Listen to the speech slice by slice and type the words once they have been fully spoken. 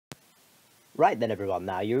Right then, everyone,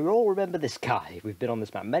 now you all remember this guy. We've been on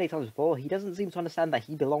this map many times before. He doesn't seem to understand that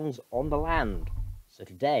he belongs on the land. So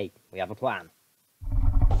today, we have a plan.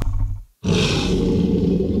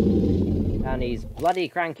 And he's bloody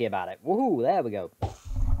cranky about it. Woohoo, there we go.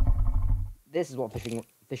 This is what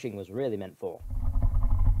fishing was really meant for.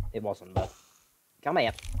 It wasn't, but... Come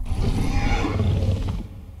here.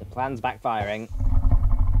 The plan's backfiring.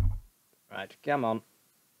 Right, come on.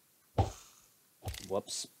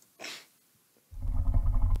 Whoops.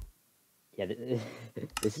 Yeah,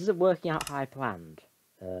 this isn't working out how I planned.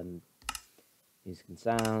 Music and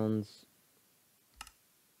sounds.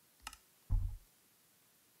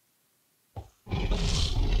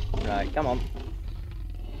 Right, come on.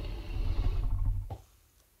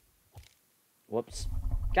 Whoops.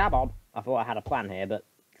 Come on. I thought I had a plan here, but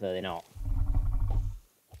clearly not.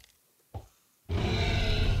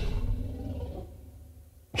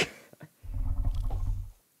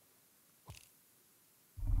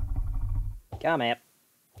 Come here.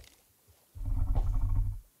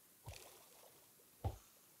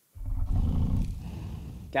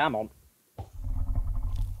 Come on.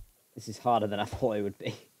 This is harder than I thought it would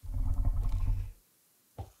be.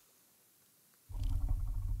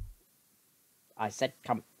 I said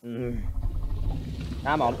come...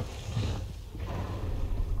 Come on.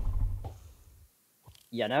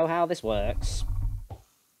 You know how this works.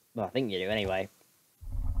 Well, I think you do anyway.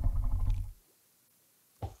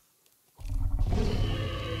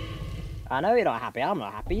 I know you're not happy, I'm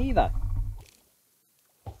not happy either.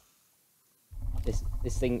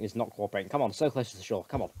 This thing is not cooperating. Come on, so close to the shore,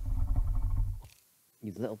 come on.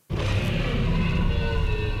 You little...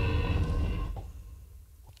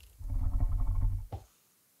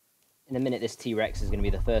 In a minute, this T-Rex is going to be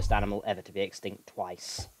the first animal ever to be extinct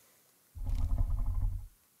twice.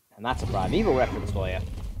 And that's a primeval reference for you.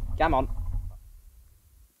 Come on.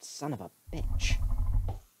 Son of a bitch.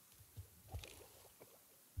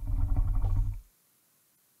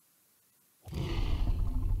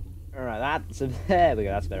 Alright, there we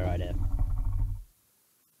go, that's a better idea.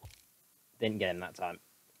 Didn't get him that time.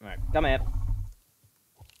 Alright, come here.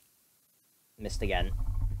 Missed again.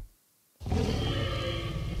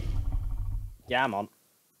 Come on.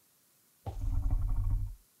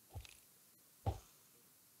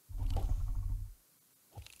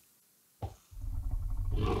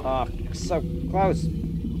 Oh, so close.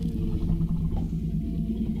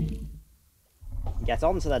 Get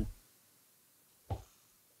on to the...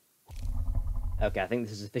 Okay, I think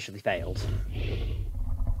this has officially failed.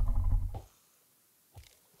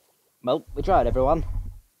 Well, we tried, everyone.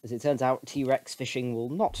 As it turns out, T-Rex fishing will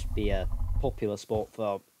not be a popular sport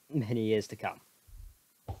for many years to come.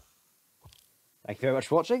 Thank you very much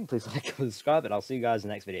for watching. Please like and subscribe, and I'll see you guys in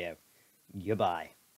the next video. Goodbye.